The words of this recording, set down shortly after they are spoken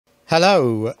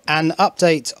Hello, an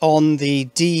update on the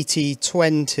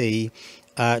DT20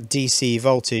 DC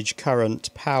voltage,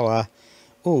 current, power,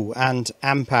 and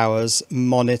amp hours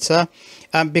monitor,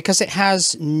 because it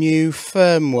has new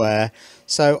firmware.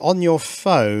 So on your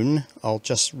phone, I'll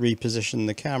just reposition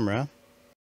the camera.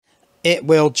 It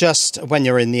will just, when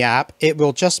you're in the app, it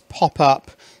will just pop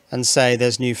up and say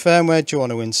there's new firmware. Do you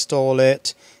want to install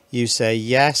it? You say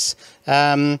yes.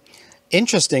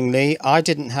 Interestingly, I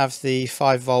didn't have the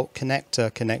 5-volt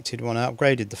connector connected when I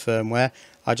upgraded the firmware.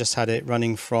 I just had it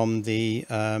running from the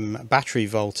battery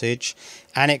voltage,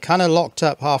 and it kind of locked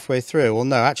up halfway through. Well,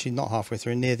 no, actually not halfway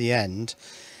through, near the end.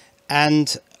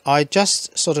 And I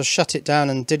just sort of shut it down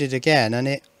and did it again, and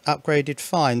it upgraded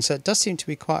fine. So it does seem to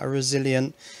be quite a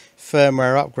resilient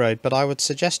firmware upgrade, but I would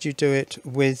suggest you do it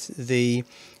with the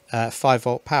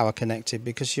 5-volt power connected,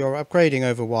 because you're upgrading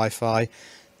over Wi-Fi.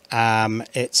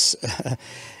 It's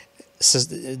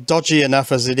dodgy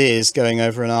enough as it is going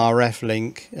over an RF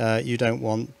link. You don't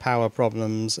want power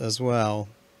problems as well.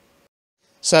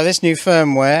 So this new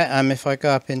firmware, if I go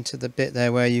up into the bit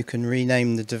there where you can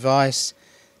rename the device,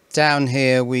 down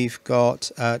here we've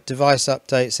got device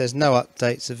updates. There's no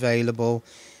updates available,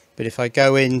 but if I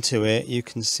go into it, you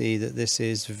can see that this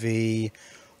is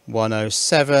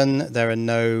V107. There are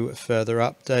no further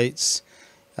updates.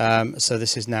 So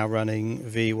this is now running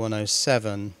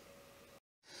V107.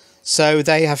 So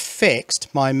they have fixed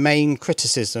my main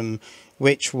criticism,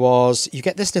 which was you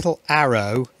get this little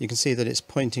arrow. You can see that it's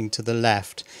pointing to the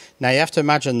left. Now you have to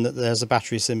imagine that there's a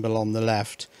battery symbol on the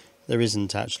left. There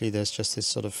isn't actually, there's just this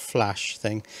sort of flash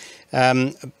thing.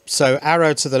 So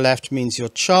arrow to the left means you're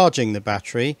charging the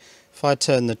battery. If I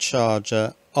turn the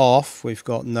charger off, we've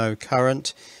got no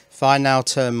current. If I now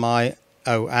turn my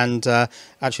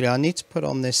actually I need to put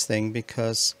on this thing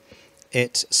because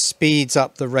it speeds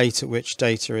up the rate at which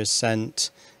data is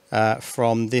sent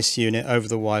from this unit over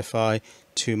the Wi-Fi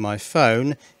to my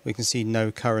phone. We can see no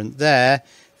current there.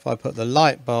 If I put the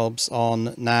light bulbs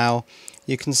on now,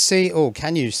 you can see,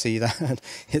 can you see that?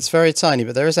 It's very tiny,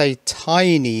 but there is a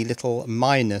tiny little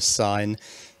minus sign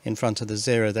in front of the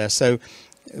 0 there. So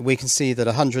we can see that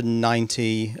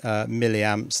 190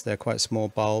 milliamps, they're quite small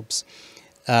bulbs,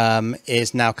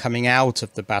 is now coming out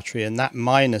of the battery, and that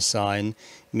minus sign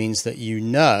means that you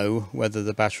know whether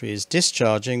the battery is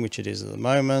discharging, which it is at the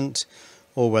moment,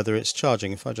 or whether it's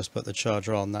charging. If I just put the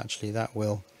charger on, actually that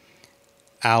will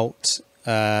there'll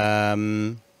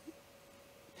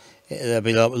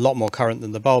be a lot more current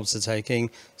than the bulbs are taking.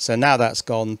 So now that's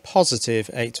gone positive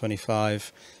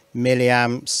 825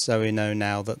 milliamps, so we know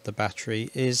now that the battery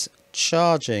is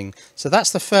charging. So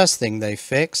that's the first thing they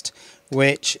fixed,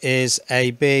 which is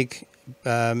a big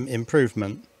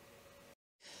improvement.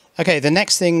 Okay, the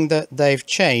next thing that they've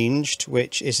changed,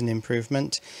 which is an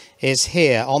improvement, is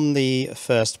here on the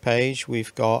first page.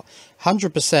 We've got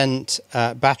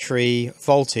 100% battery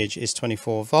voltage is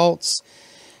 24 volts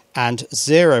and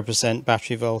 0%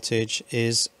 battery voltage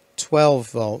is 12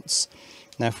 volts.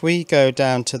 Now if we go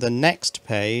down to the next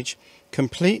page,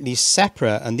 completely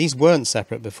separate, and these weren't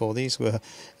separate before, these were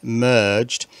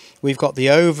merged, we've got the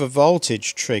over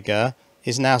voltage trigger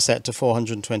is now set to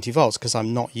 420 volts because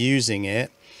I'm not using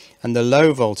it, and the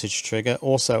low voltage trigger,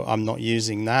 also I'm not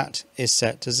using that, is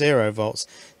set to 0 volts.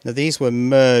 Now these were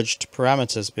merged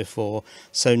parameters before,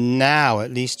 so now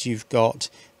at least you've got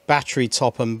battery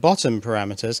top and bottom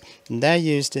parameters, and they're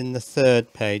used in the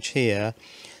third page here.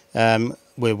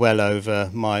 We're well over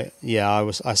my,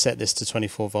 I set this to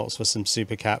 24 volts for some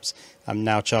super caps. I'm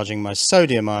now charging my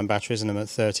sodium ion batteries and I'm at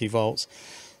 30 volts.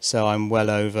 So I'm well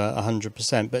over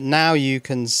 100%. But now you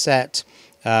can set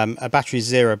a battery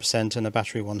 0% and a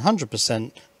battery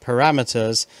 100%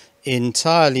 parameters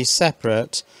entirely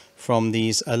separate from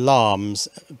these alarms,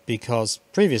 because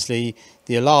previously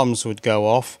the alarms would go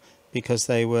off because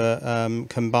they were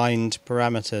combined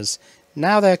parameters.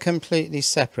 Now they're completely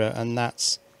separate, and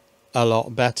that's a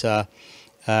lot better.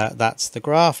 That's the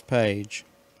graph page.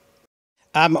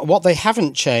 What they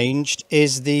haven't changed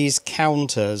is these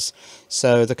counters.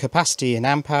 So the capacity in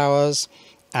amp hours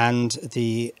and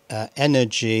the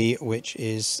energy, which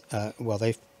is, well,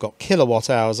 they've got kilowatt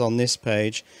hours on this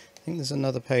page. I think there's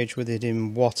another page with it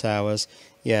in watt hours.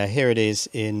 Yeah, here it is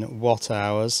in watt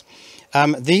hours.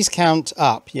 These count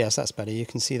up. Yes, that's better. You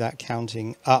can see that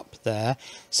counting up there.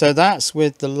 So that's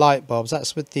with the light bulbs.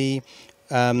 That's with the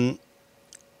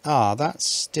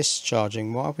that's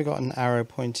discharging. Why have we got an arrow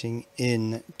pointing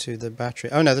in to the battery?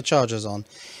 Oh no, the charger's on.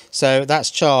 So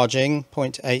that's charging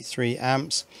 0.83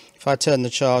 amps. If I turn the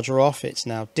charger off, it's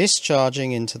now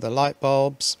discharging into the light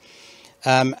bulbs,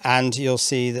 and you'll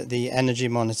see that the energy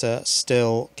monitor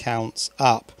still counts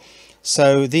up.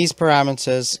 So these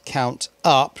parameters count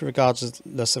up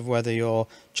regardless of whether you're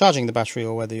charging the battery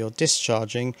or whether you're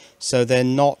discharging. So they're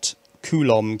not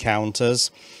Coulomb counters.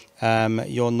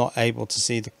 You're not able to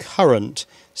see the current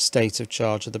state of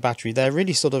charge of the battery. They're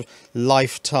really sort of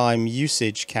lifetime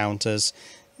usage counters,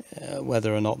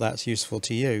 whether or not that's useful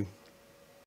to you.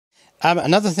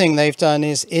 Another thing they've done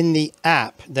is in the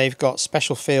app they've got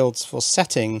special fields for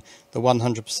setting the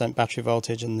 100% battery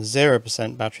voltage and the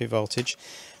 0% battery voltage,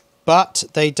 but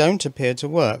they don't appear to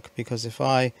work, because if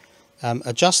I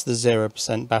adjust the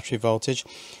 0% battery voltage,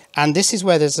 and this is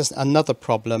where there's another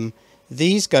problem,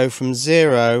 these go from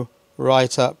 0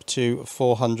 right up to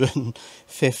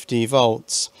 450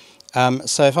 volts.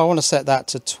 So if I want to set that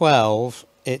to 12,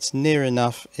 it's near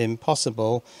enough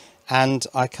impossible, and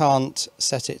I can't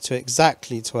set it to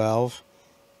exactly 12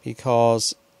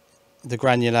 because the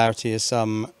granularity is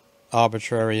some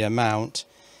arbitrary amount.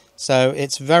 So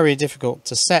it's very difficult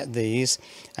to set these,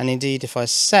 and indeed if I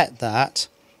set that,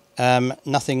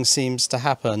 nothing seems to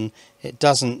happen. It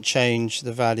doesn't change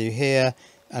the value here,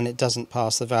 and it doesn't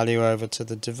pass the value over to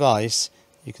the device.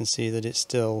 You can see that it's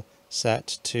still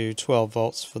set to 12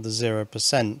 volts for the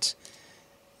 0%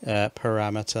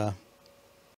 parameter.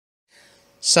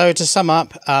 So to sum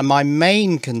up, my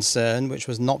main concern, which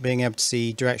was not being able to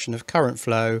see direction of current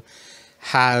flow,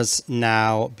 has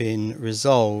now been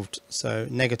resolved. So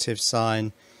negative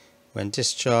sign when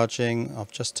discharging.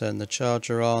 I've just turned the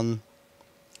charger on.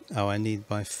 Oh, I need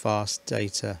my fast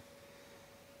data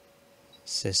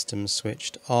system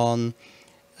switched on.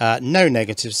 No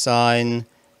negative sign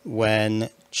when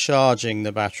charging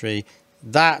the battery.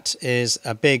 That is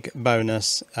a big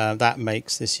bonus. That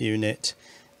makes this unit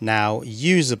now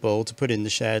usable to put in the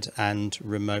shed and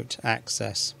remote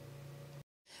access.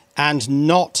 And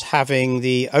not having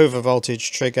the over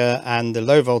voltage trigger and the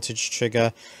low voltage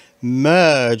trigger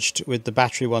merged with the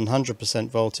battery 100%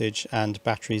 voltage and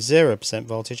battery 0%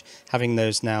 voltage, having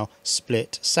those now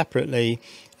split separately,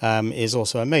 is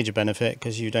also a major benefit,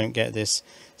 because you don't get this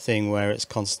thing where it's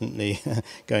constantly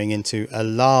going into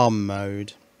alarm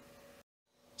mode.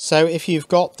 So if you've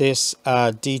got this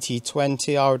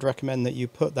DT20, I would recommend that you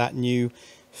put that new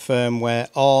firmware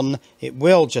on. It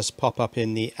will just pop up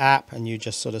in the app and you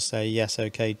just sort of say yes,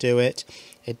 okay, do it.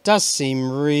 It does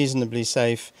seem reasonably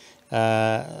safe.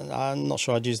 I'm not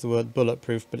sure I'd use the word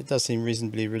bulletproof, but it does seem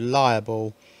reasonably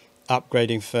reliable.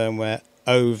 Upgrading firmware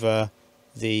over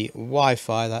the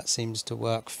Wi-Fi, that seems to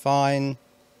work fine.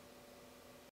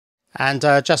 And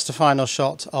just a final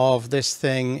shot of this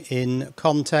thing in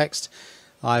context.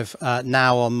 I've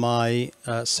now on my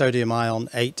sodium ion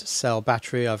 8 cell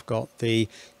battery, I've got the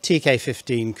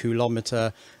TK15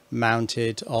 coulometer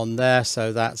mounted on there,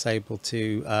 so that's able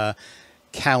to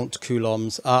count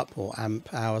coulombs up, or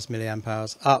amp hours, milliamp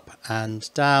hours up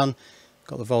and down.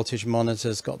 Got the voltage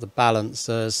monitors, got the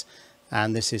balancers,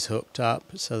 and this is hooked up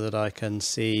so that I can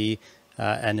see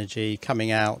energy coming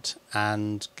out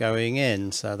and going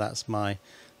in. So that's my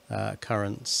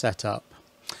current setup.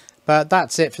 But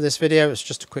that's it for this video. It's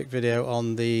just a quick video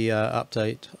on the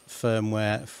update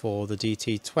firmware for the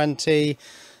DT20.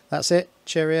 That's it.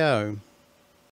 Cheerio.